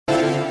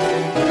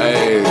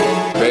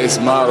Base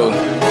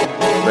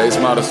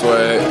model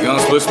swag, young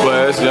Splish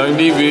Splash, young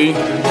DV,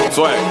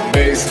 swag,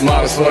 base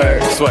model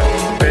swag,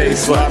 swag,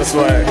 base model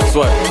swag,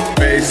 swag,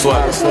 base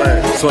model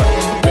swag,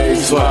 swag,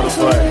 base model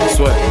swag,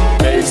 swag,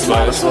 base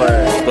model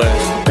swag,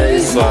 splash,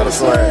 base model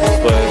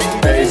swag,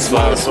 splash, base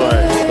model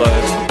swag,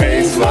 splash,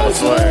 base model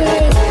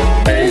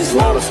swag, base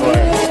model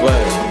swag,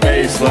 splash,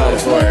 base model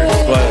swag,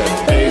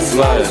 splash, base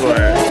model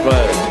swag,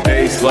 splash,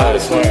 base model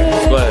swag,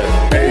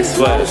 splash,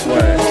 base model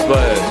swag,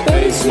 splash,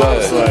 base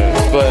model swag,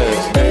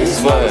 splash,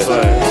 base model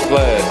swag,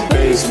 splash,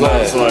 base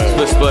model swag,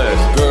 splash,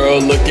 splash. Girl,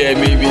 look at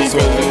me because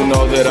you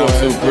know that I'm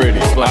too pretty.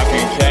 I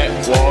can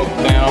catwalk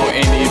down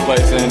any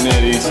place in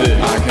any city.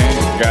 I can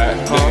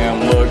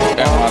goddamn look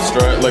at my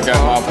strut, look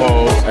at my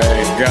pose.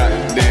 Hey,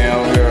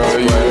 goddamn girl,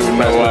 you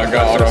know I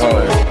got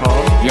all the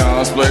hoes.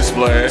 Young Splish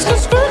Splash,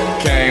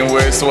 came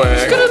with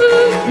swag,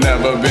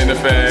 never been a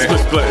fag.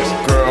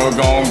 Girl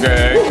gon'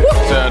 gag.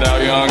 Shout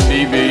out young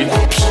DB,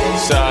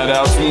 shout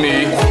out to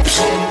me.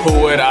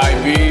 Who would I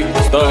be?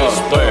 Splish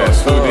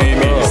Splash, who do you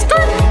need?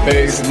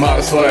 Base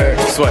model swag,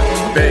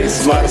 swag,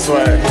 base model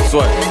swag,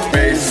 swag,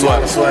 base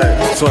model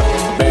swag,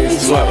 swag,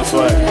 base model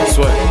swag,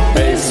 swag,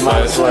 base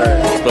model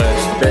swag,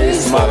 splash,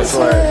 base model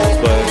swag,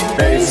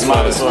 splash, base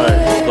model swag,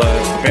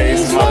 splash,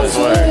 base model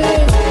swag,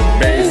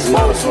 base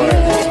model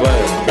swag,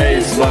 splash,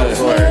 base model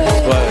swag,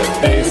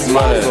 splash, base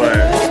model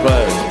swag,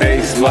 splash,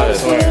 base model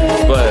swag,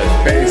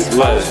 splash, base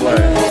model swag,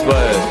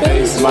 splash,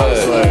 base model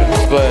swag,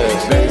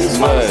 splash, base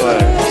model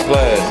swag,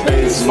 splash,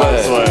 base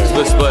model swag,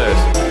 splash, splash.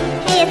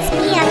 Hey, it's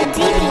me, I'm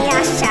DV.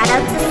 Shout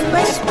out to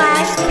Splish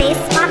Splash,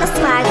 base model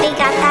swag. We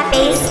got that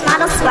base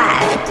model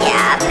swag.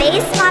 Yeah,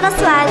 base model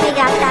swag. We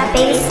got that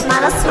base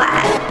model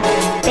swag.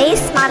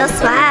 Base model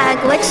swag.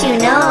 What you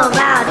know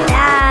about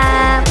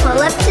that?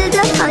 Pull up to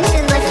the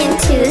function looking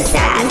too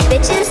sad.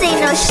 Bitches ain't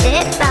no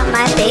shit about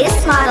my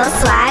base model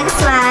swag.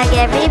 Swag.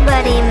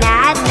 Everybody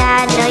mad.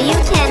 No, you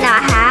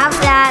cannot have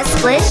that.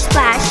 Splish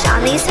Splash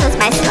on these hoes.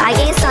 My swag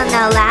ain't so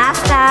no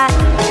laugh at.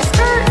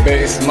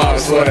 Base model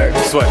swag,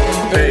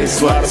 swag,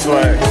 base model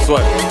swag,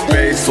 swag,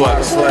 base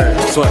model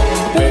swag,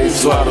 swag,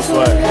 base model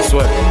swag,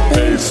 swag,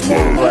 base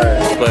model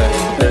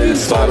swag,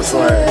 base model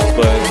swag,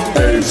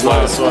 base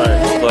model swag,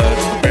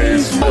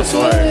 base model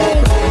swag,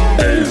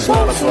 base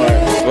model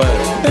swag,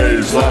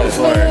 base model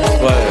swag,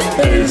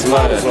 base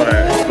model swag,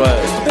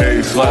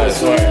 base model swag, base model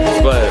swag,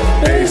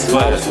 base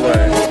model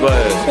swag,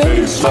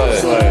 base model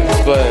swag,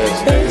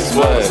 base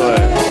model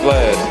swag,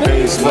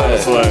 base model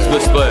swag,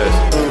 splash,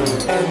 splash.